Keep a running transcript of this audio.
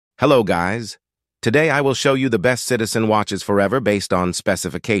Hello guys. Today I will show you the best Citizen watches forever based on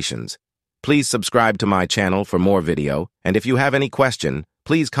specifications. Please subscribe to my channel for more video, and if you have any question,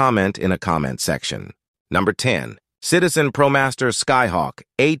 please comment in a comment section. Number 10. Citizen Promaster Skyhawk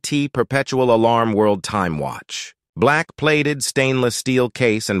AT Perpetual Alarm World Time Watch. Black-plated stainless steel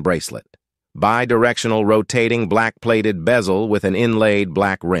case and bracelet. Bi-directional rotating black-plated bezel with an inlaid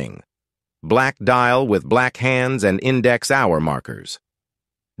black ring. Black dial with black hands and index hour markers.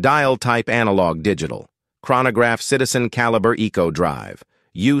 Dial type analog digital. Chronograph Citizen Caliber Eco Drive.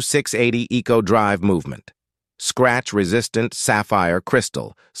 U680 Eco Drive movement. Scratch-resistant sapphire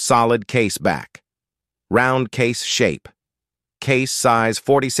crystal. Solid case back. Round case shape. Case size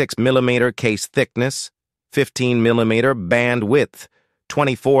 46 mm case thickness. 15 mm band width.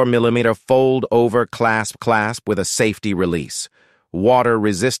 24 mm fold over clasp with a safety release. Water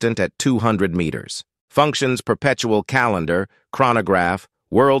resistant at 200 meters. Functions perpetual calendar, chronograph,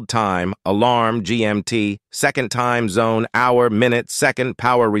 world time, alarm, GMT, second time zone, hour, minute, second,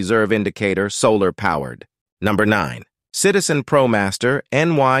 power reserve indicator, solar powered. Number 9. Citizen Promaster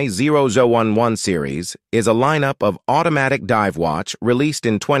NY0011 series is a lineup of automatic dive watch released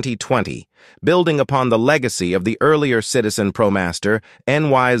in 2020, building upon the legacy of the earlier Citizen Promaster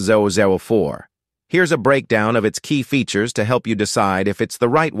NY004. Here's a breakdown of its key features to help you decide if it's the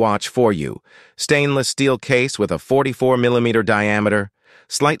right watch for you. Stainless steel case with a 44 mm diameter,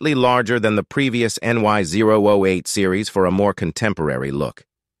 slightly larger than the previous NY008 series for a more contemporary look.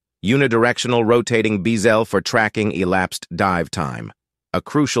 Unidirectional rotating bezel for tracking elapsed dive time, a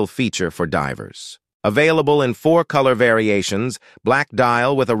crucial feature for divers. Available in 4 color variations: black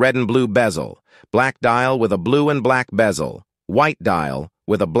dial with a red and blue bezel, black dial with a blue and black bezel, white dial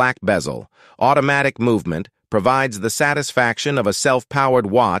with a black bezel. Automatic movement provides the satisfaction of a self-powered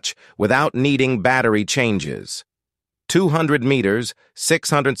watch without needing battery changes. 200 meters,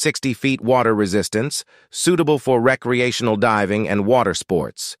 660 feet water resistance, suitable for recreational diving and water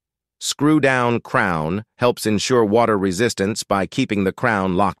sports. Screw-down crown helps ensure water resistance by keeping the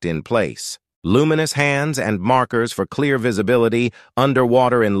crown locked in place. Luminous hands and markers for clear visibility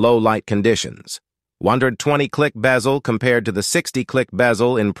underwater in low-light conditions. 120-click bezel compared to the 60-click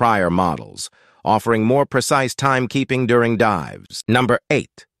bezel in prior models, offering more precise timekeeping during dives. Number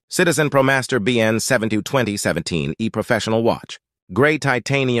 8. Citizen Promaster BN7220-17E Professional Watch. Gray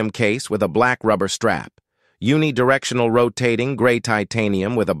titanium case with a black rubber strap. Unidirectional rotating gray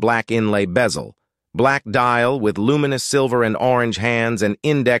titanium with a black inlay bezel. Black dial with luminous silver and orange hands and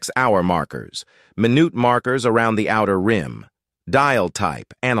index hour markers. Minute markers around the outer rim. Dial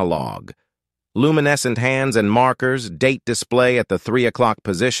type analog. Luminescent hands and markers, date display at the 3 o'clock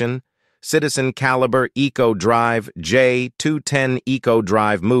position. Citizen Caliber Eco Drive J210 Eco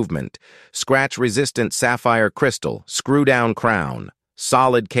Drive movement. Scratch-resistant sapphire crystal, screw-down crown.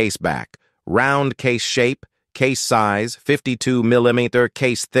 Solid case back. Round case shape. Case size 52 mm,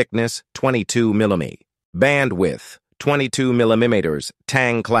 case thickness 22 mm. Band width 22 mm,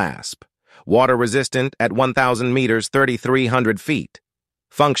 tang clasp. Water resistant at 1,000 meters, 3,300 feet.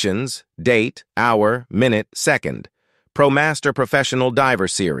 Functions: date, hour, minute, second. Promaster Professional Diver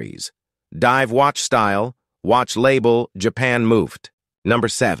Series. Dive watch style, watch label, Japan moved. Number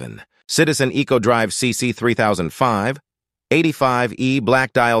 7. Citizen Eco Drive CC0797-84X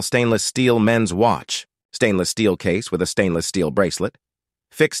Black Dial Stainless Steel Men's Watch. Stainless steel case with a stainless steel bracelet.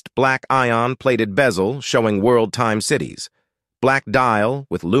 Fixed black ion plated bezel showing world time cities. Black dial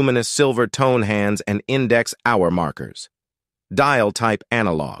with luminous silver tone hands and index hour markers. Dial type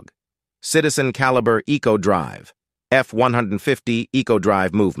analog. Citizen Caliber Eco Drive. F150 Eco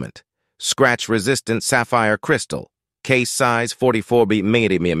Drive movement. Scratch-resistant sapphire crystal. Case size 44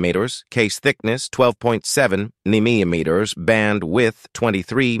 mm, case thickness 12.7 mm, band width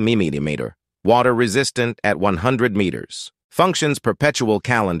 23 mm. Water resistant at 100 meters. Functions perpetual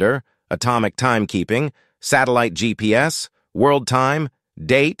calendar, atomic timekeeping, satellite GPS, world time,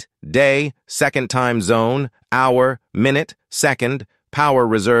 date, day, second time zone, hour, minute, second, power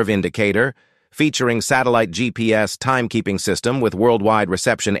reserve indicator, featuring satellite GPS timekeeping system with worldwide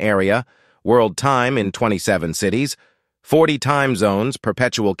reception area, world time in 27 cities, 40 time zones,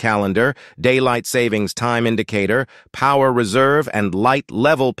 perpetual calendar, daylight savings time indicator, power reserve and light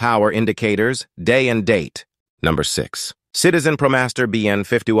level power indicators, day and date. Number 6. Citizen Promaster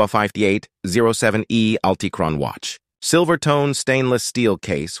BN5058-07E Altichron Watch. Silver tone stainless steel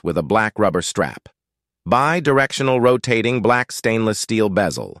case with a black rubber strap. Bi-directional rotating black stainless steel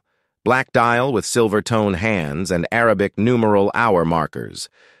bezel. Black dial with silver tone hands and Arabic numeral hour markers.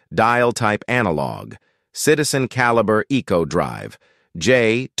 Dial type analog. Citizen Caliber Eco Drive.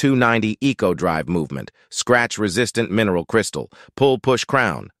 J290 Eco Drive movement, scratch-resistant mineral crystal, pull-push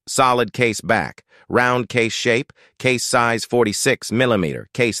crown, solid case back, round case shape, case size 46 mm,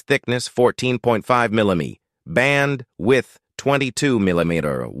 case thickness 14.5 mm, band width 22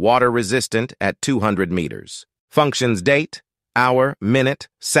 mm, water-resistant at 200 meters. Functions: date, hour, minute,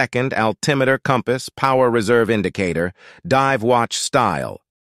 second, altimeter, compass, power reserve indicator, dive watch style.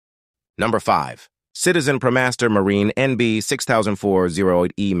 Number 5. Citizen Promaster Marine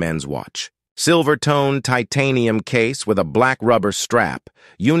NB6004-08E men's watch. Silver tone titanium case with a black rubber strap,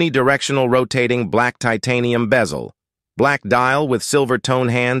 unidirectional rotating black titanium bezel, black dial with silver tone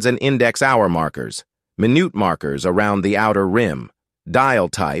hands and index hour markers, minute markers around the outer rim, dial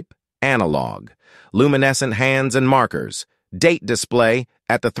type, analog, luminescent hands and markers, date display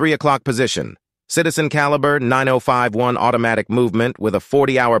at the 3 o'clock position, Citizen caliber 9051 automatic movement with a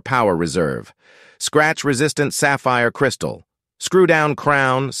 40-hour power reserve, scratch-resistant sapphire crystal, screw-down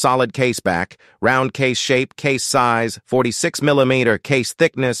crown, solid case back, round case shape, case size 46 mm, case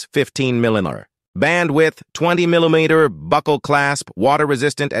thickness 15 mm, band width 20 mm, buckle clasp,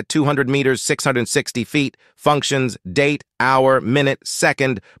 water-resistant at 200 meters, 660 feet, functions: date, hour, minute,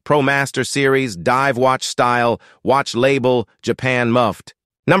 second, Promaster series, dive watch style, watch label, Japan muffed.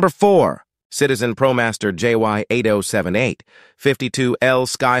 Number 4. Citizen Promaster JY8078-52L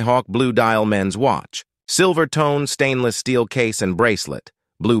Skyhawk blue dial men's watch. Silver tone stainless steel case and bracelet,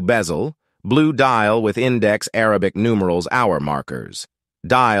 blue bezel, blue dial with index Arabic numerals hour markers,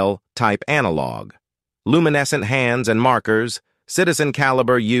 dial type analog, luminescent hands and markers, Citizen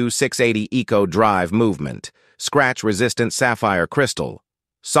caliber U680 Eco Drive movement, scratch-resistant sapphire crystal,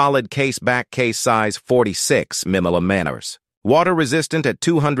 solid case back, case size 46 mm, water-resistant at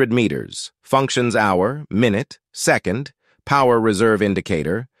 200 meters, functions: hour, minute, second, power reserve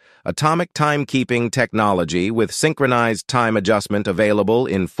indicator, atomic timekeeping technology with synchronized time adjustment available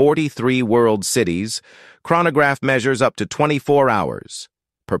in 43 world cities, chronograph measures up to 24 hours,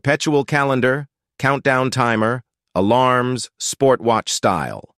 perpetual calendar, countdown timer, alarms, sport watch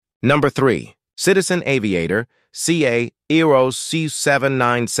style. Number 3. Citizen Aviator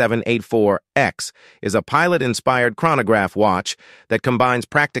CA0797-84X is a pilot-inspired chronograph watch that combines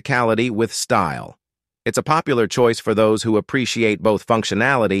practicality with style. It's a popular choice for those who appreciate both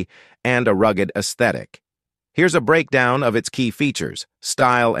functionality and a rugged aesthetic. Here's a breakdown of its key features: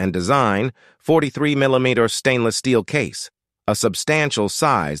 style and design: 43 mm stainless steel case, a substantial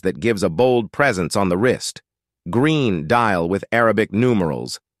size that gives a bold presence on the wrist, green dial with Arabic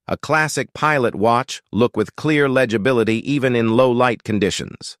numerals, a classic pilot watch, look with clear legibility even in low light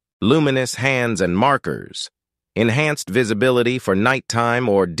conditions, luminous hands and markers, enhanced visibility for nighttime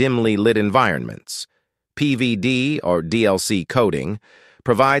or dimly lit environments, PVD or DLC coating,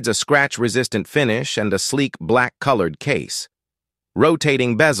 provides a scratch-resistant finish and a sleek black-colored case.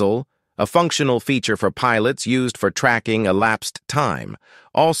 Rotating bezel, a functional feature for pilots used for tracking elapsed time,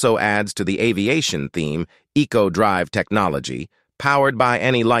 also adds to the aviation theme, Eco Drive technology, powered by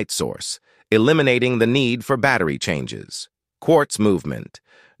any light source, eliminating the need for battery changes. Quartz movement,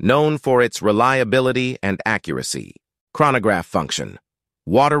 known for its reliability and accuracy. Chronograph function,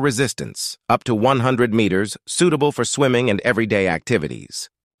 water resistance, up to 100 meters, suitable for swimming and everyday activities.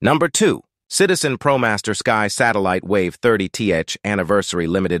 Number 2. Citizen Promaster Sky Satellite Wave 30th Anniversary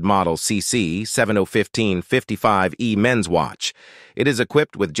Limited Model CC7015-55E men's watch. It is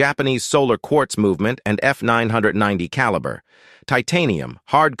equipped with Japanese solar quartz movement and F990 caliber. Titanium,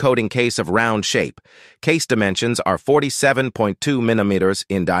 hard coating case of round shape. Case dimensions are 47.2 mm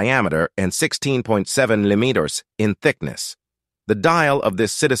in diameter and 16.7 mm in thickness. The dial of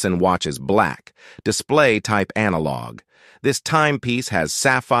this Citizen watch is black, display type analog. This timepiece has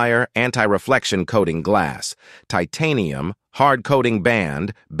sapphire anti-reflection coating glass, titanium, hard coating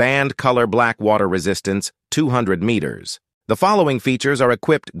band color black water resistance, 200 meters. The following features are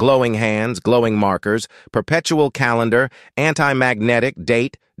equipped: glowing hands, glowing markers, perpetual calendar, anti-magnetic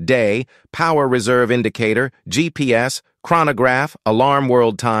date, day, power reserve indicator, GPS, chronograph, alarm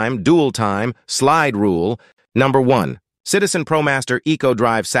world time, dual time, slide rule. Number 1. Citizen Promaster Eco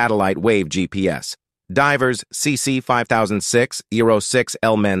Drive Satellite Wave GPS. Divers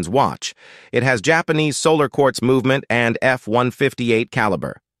CC5006-06L men's watch. It has Japanese solar quartz movement and F158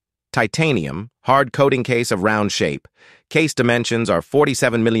 caliber. Titanium, hard coating case of round shape. Case dimensions are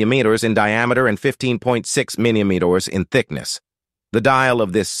 47 mm in diameter and 15.6 mm in thickness. The dial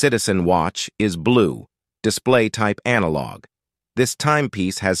of this Citizen watch is blue, display type analog. This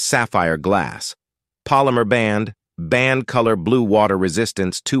timepiece has sapphire glass. Polymer band color blue water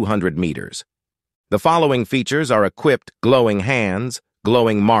resistance, 200 meters. The following features are equipped: glowing hands,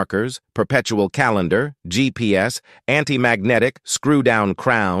 glowing markers, perpetual calendar, GPS, anti-magnetic, screw-down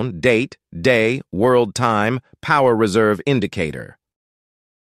crown, date, day, world time, power reserve indicator.